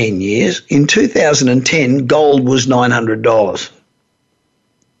over 10 years, in 2010, gold was $900.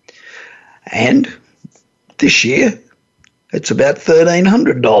 And this year, it's about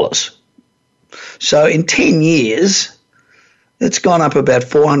 $1,300. So in 10 years, it's gone up about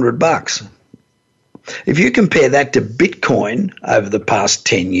 $400. If you compare that to Bitcoin over the past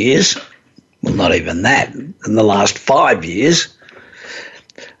 10 years, well, not even that, in the last 5 years,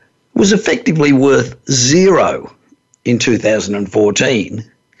 was effectively worth zero in 2014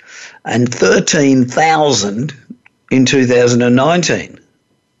 and $13,000 in 2019.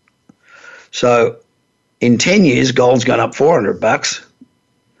 So in 10 years, gold's gone up $400,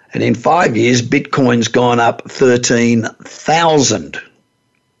 and in 5 years, Bitcoin's gone up 13,000.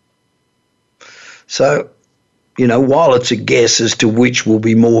 So, you know, while it's a guess as to which will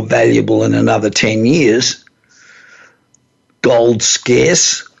be more valuable in another 10 years, gold's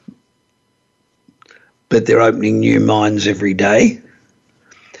scarce, but they're opening new mines every day,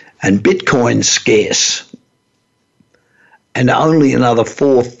 and Bitcoin's scarce, and only another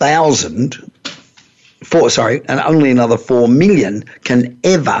 4,000 only another 4 million can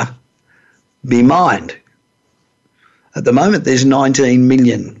ever be mined. At the moment, there's 19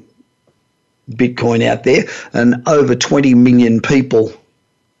 million Bitcoin out there, and over 20 million people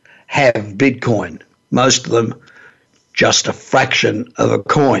have Bitcoin. Most of them just a fraction of a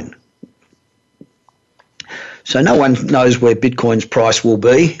coin. So no one knows where Bitcoin's price will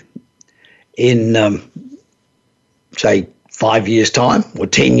be in, say, 5 years' time or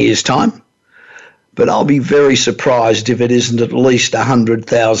 10 years' time. But I'll be very surprised if it isn't at least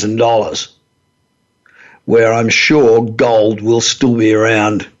 $100,000, where I'm sure gold will still be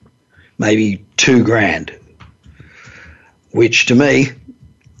around maybe $2,000, which to me,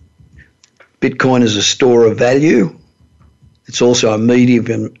 Bitcoin is a store of value. It's also a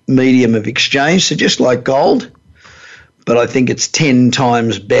medium of exchange, so just like gold, but I think it's 10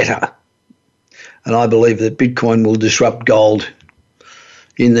 times better. And I believe that Bitcoin will disrupt gold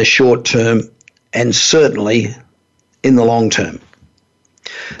in the short term and certainly in the long term.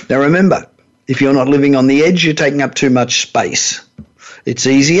 Now remember, if you're not living on the edge, you're taking up too much space. It's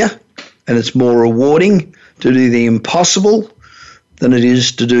easier and it's more rewarding to do the impossible than it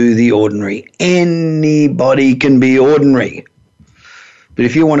is to do the ordinary. Anybody can be ordinary. But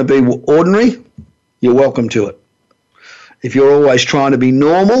if you want to be ordinary, you're welcome to it. If you're always trying to be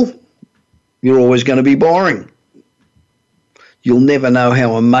normal, you're always going to be boring. You'll never know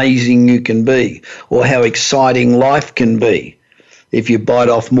how amazing you can be or how exciting life can be if you bite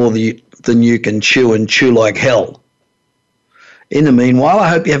off more than you can chew and chew like hell. In the meanwhile, I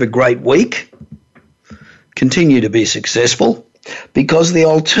hope you have a great week. Continue to be successful, because the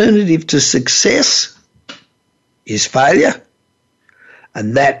alternative to success is failure,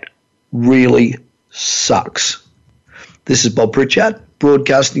 and that really sucks. This is Bob Pritchard,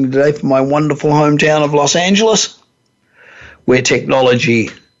 broadcasting today from my wonderful hometown of Los Angeles, where technology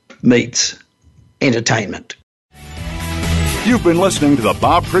meets entertainment. You've been listening to the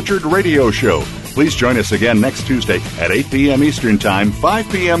Bob Pritchard Radio Show. Please join us again next Tuesday at 8 p.m. Eastern Time, 5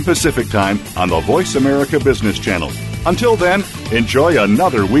 p.m. Pacific Time on the Voice America Business Channel. Until then, enjoy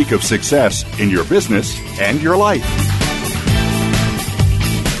another week of success in your business and your life.